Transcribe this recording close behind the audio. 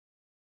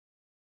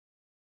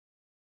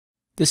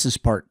This is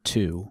part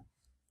 2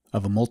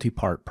 of a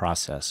multi-part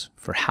process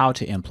for how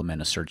to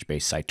implement a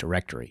search-based site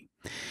directory.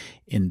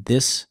 In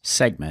this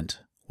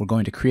segment, we're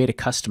going to create a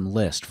custom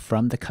list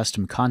from the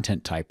custom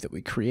content type that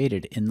we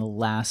created in the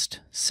last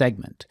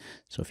segment.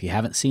 So if you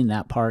haven't seen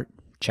that part,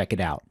 check it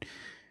out.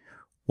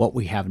 What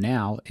we have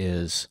now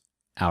is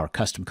our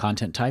custom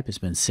content type has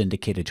been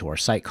syndicated to our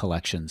site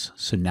collections.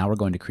 So now we're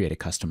going to create a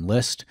custom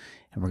list,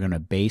 and we're going to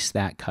base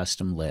that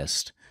custom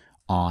list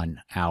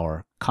on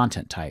our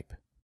content type.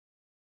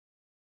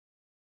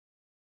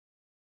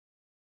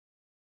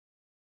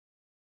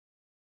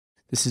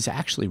 This is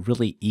actually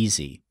really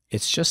easy.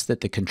 It's just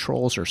that the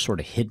controls are sort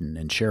of hidden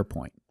in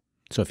SharePoint.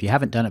 So if you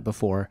haven't done it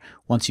before,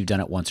 once you've done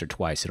it once or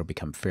twice, it'll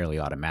become fairly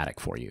automatic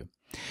for you.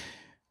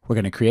 We're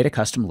going to create a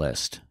custom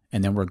list,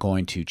 and then we're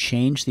going to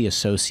change the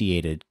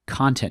associated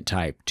content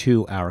type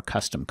to our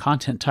custom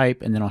content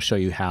type, and then I'll show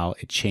you how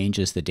it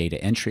changes the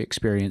data entry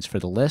experience for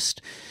the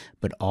list.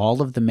 But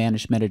all of the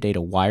managed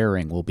metadata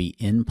wiring will be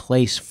in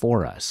place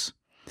for us.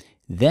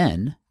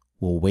 Then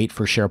we'll wait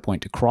for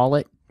SharePoint to crawl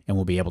it, and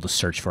we'll be able to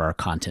search for our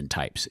content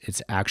types.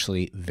 It's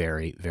actually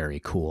very, very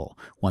cool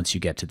once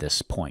you get to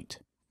this point.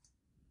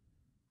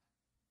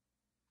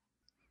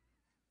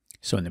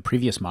 So in the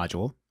previous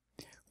module,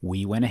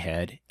 we went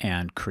ahead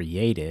and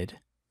created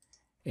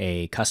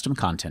a custom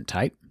content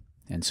type.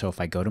 And so if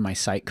I go to my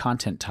site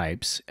content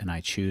types and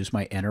I choose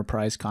my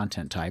enterprise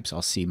content types,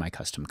 I'll see my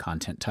custom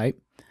content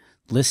type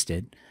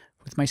listed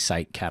with my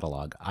site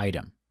catalog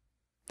item.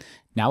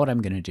 Now what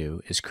I'm going to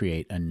do is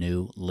create a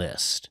new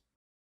list.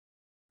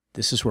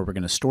 This is where we're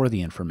going to store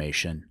the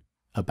information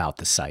about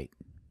the site.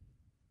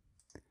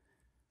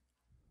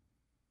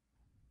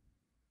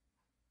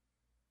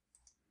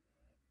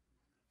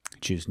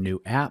 Choose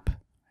New App,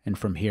 and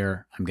from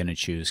here I'm going to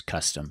choose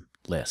Custom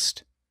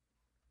List.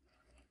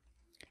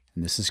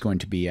 And this is going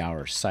to be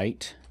our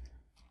site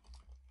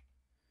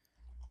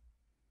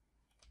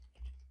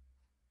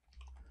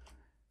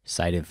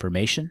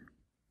information.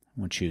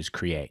 We'll choose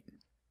Create.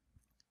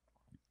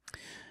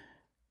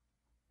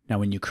 Now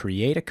when you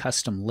create a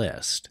custom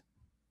list,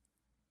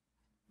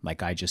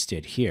 like I just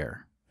did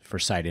here for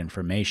site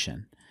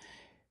information,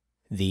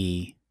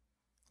 the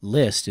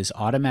list is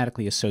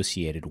automatically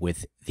associated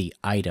with the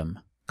item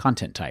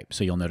content type.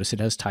 So you'll notice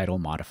it has title,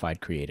 modified,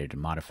 created,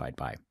 and modified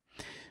by.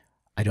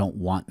 I don't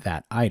want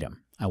that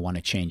item. I want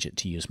to change it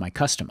to use my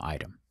custom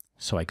item.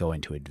 So I go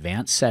into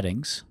Advanced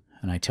Settings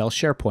and I tell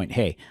SharePoint,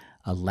 hey,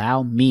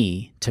 allow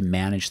me to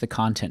manage the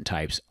content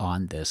types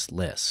on this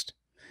list.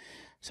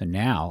 So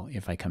now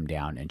if I come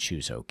down and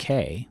choose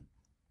OK,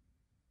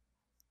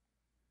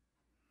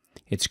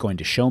 it's going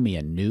to show me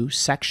a new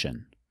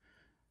section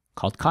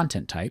called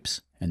Content Types,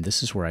 and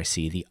this is where I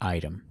see the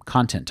item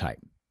content type.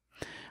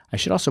 I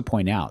should also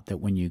point out that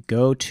when you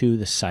go to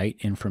the site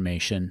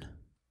information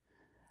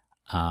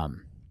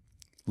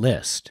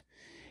list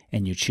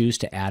and you choose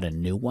to add a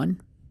new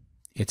one,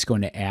 it's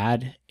going to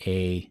add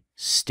a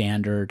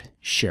standard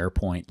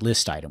SharePoint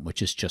list item,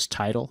 which is just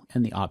title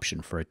and the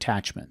option for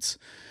attachments.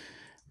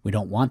 We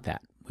don't want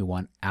that. We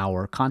want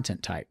our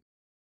content type.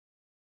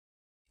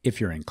 If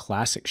you're in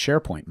classic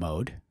SharePoint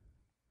mode,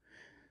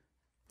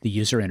 the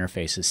user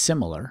interface is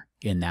similar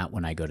in that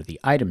when I go to the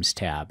Items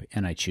tab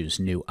and I choose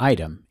New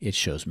Item, it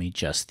shows me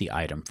just the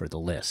item for the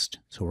list.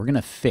 So we're going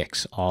to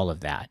fix all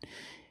of that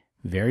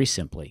very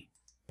simply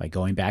by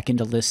going back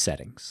into List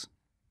Settings.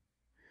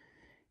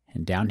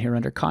 And down here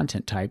under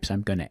Content Types,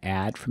 I'm going to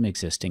add from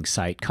existing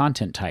site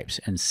content types.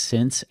 And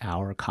since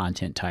our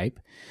content type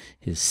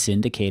is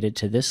syndicated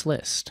to this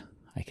list,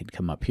 I can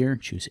come up here,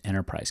 choose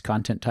Enterprise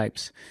Content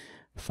Types,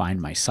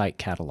 find my site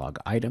catalog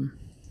item,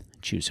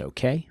 choose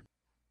OK.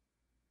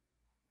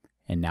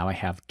 And now I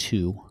have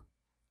two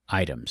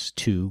items,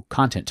 two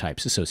content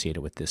types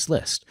associated with this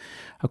list.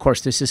 Of course,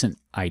 this isn't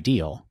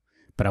ideal,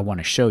 but I want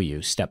to show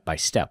you step by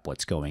step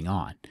what's going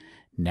on.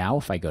 Now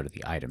if I go to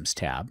the Items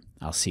tab,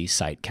 I'll see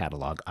Site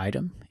Catalog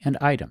Item and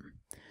Item.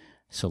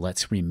 So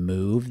let's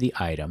remove the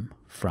item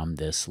from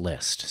this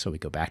list. So we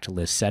go back to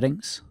List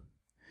Settings,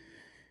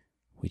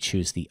 we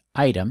choose the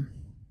item,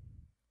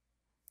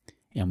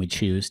 and we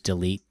choose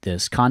Delete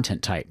this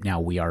content type. Now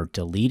we are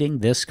deleting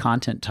this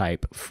content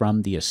type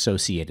from the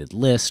associated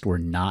list. We're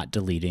not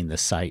deleting the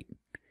site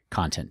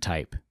content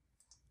type.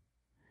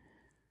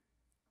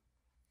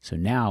 So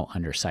now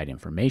under Site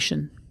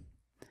Information,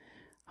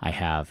 I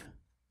have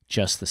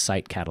just the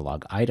site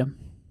catalog item.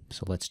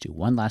 So let's do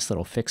one last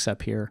little fix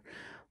up here.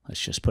 Let's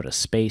just put a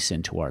space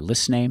into our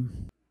list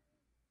name.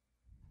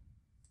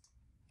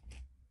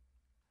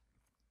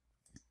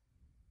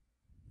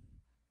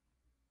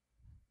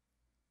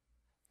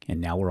 And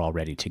now we're all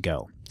ready to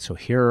go. So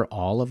here are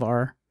all of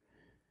our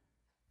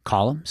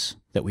columns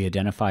that we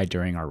identified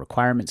during our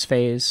requirements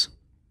phase.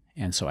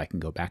 And so I can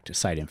go back to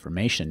site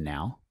information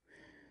now,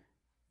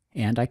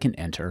 and I can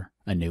enter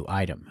a new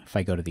item. If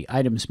I go to the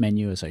Items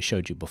menu, as I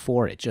showed you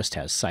before, it just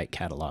has Site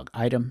Catalog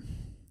Item.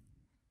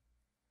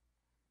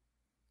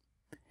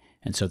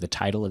 And so the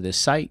title of this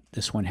site,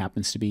 this one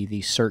happens to be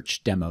the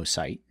Search Demo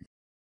Site.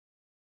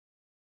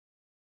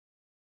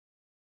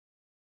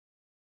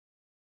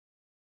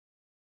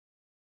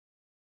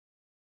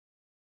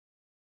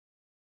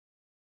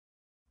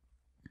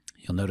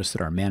 You'll notice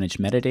that our manage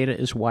metadata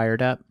is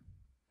wired up.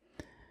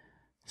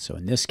 So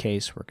in this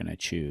case, we're going to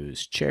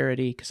choose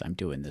charity because I'm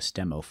doing this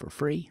demo for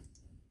free.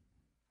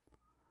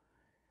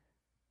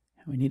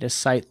 We need a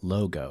site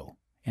logo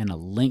and a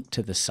link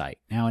to the site.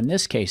 Now in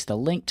this case, the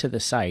link to the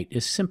site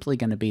is simply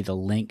going to be the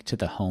link to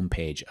the home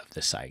page of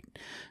the site.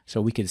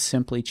 So we could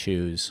simply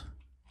choose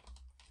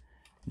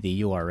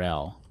the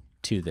URL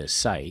to this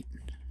site,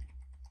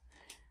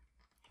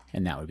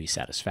 and that would be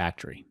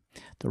satisfactory.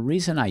 The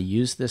reason I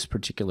use this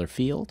particular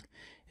field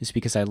is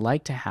because I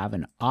like to have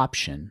an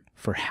option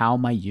for how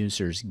my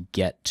users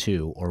get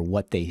to or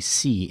what they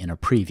see in a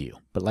preview.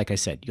 But like I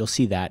said, you'll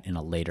see that in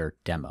a later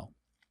demo.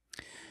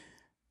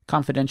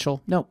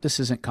 Confidential? Nope, this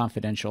isn't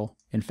confidential.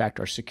 In fact,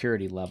 our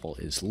security level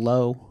is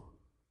low.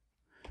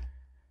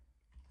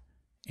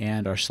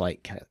 And our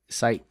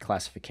site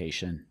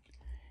classification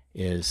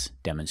is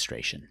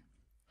demonstration.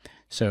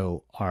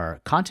 So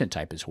our content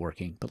type is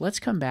working, but let's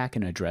come back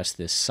and address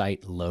this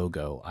site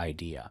logo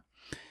idea.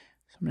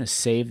 So I'm going to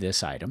save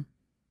this item.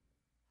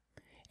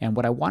 And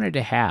what I wanted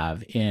to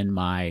have in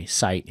my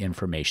site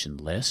information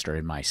list or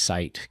in my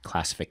site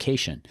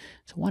classification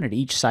is I wanted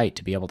each site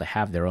to be able to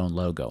have their own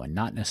logo and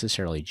not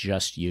necessarily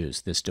just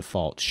use this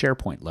default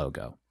SharePoint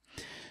logo.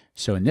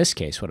 So in this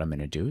case, what I'm going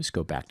to do is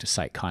go back to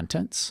Site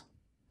Contents.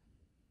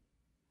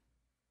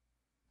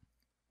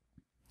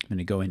 I'm going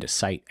to go into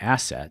Site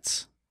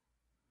Assets.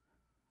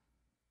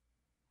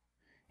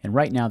 And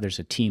right now there's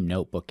a team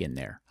notebook in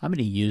there. I'm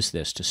going to use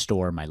this to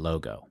store my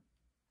logo.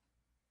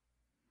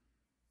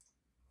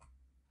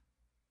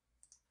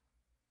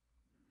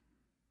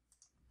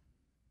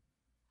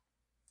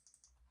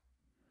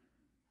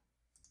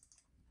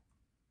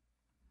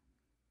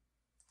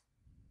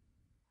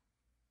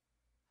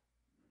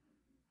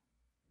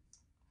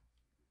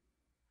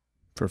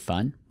 For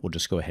fun, we'll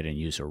just go ahead and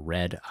use a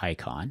red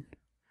icon.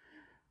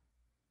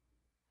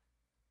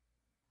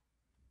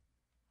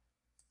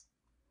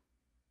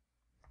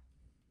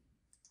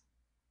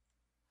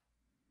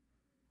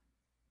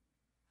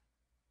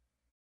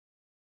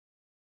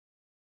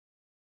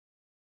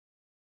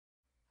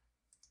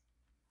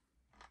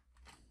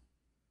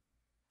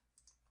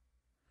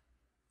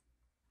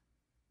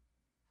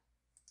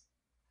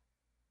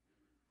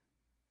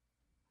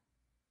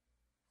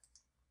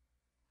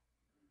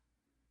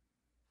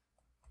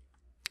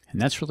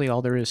 And that's really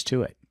all there is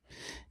to it.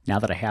 Now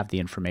that I have the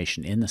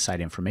information in the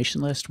site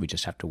information list, we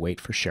just have to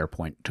wait for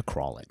SharePoint to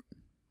crawl it.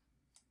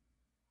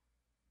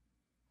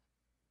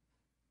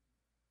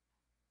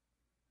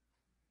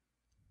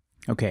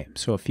 Okay,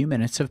 so a few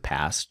minutes have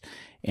passed,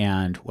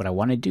 and what I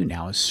want to do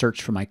now is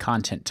search for my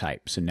content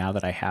type. So now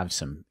that I have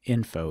some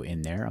info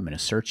in there, I'm going to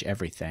search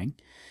everything,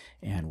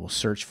 and we'll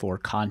search for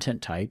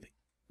content type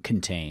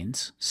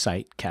contains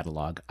site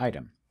catalog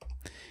item.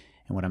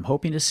 And what I'm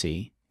hoping to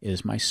see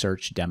is my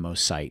search demo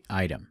site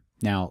item.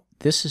 Now,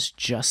 this is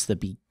just the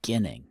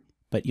beginning,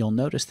 but you'll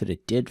notice that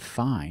it did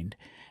find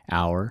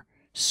our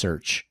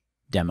search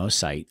demo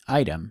site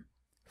item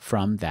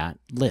from that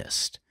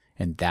list.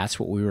 And that's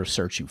what we were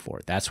searching for.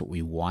 That's what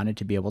we wanted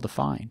to be able to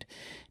find.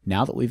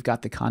 Now that we've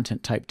got the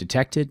content type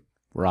detected,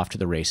 we're off to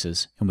the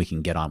races and we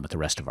can get on with the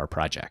rest of our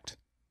project.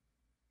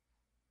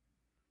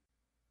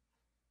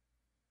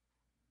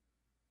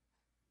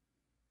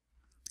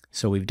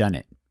 So we've done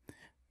it.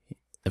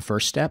 The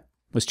first step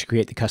was to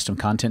create the custom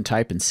content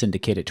type and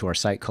syndicate it to our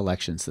site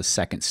collections. The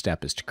second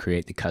step is to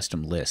create the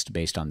custom list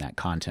based on that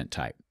content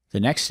type. The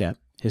next step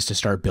is to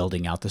start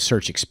building out the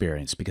search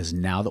experience, because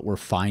now that we're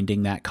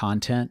finding that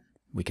content,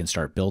 we can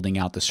start building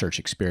out the search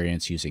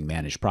experience using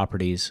managed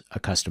properties, a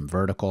custom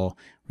vertical,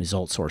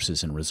 result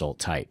sources, and result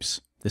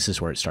types. This is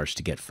where it starts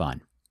to get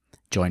fun.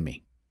 Join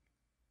me.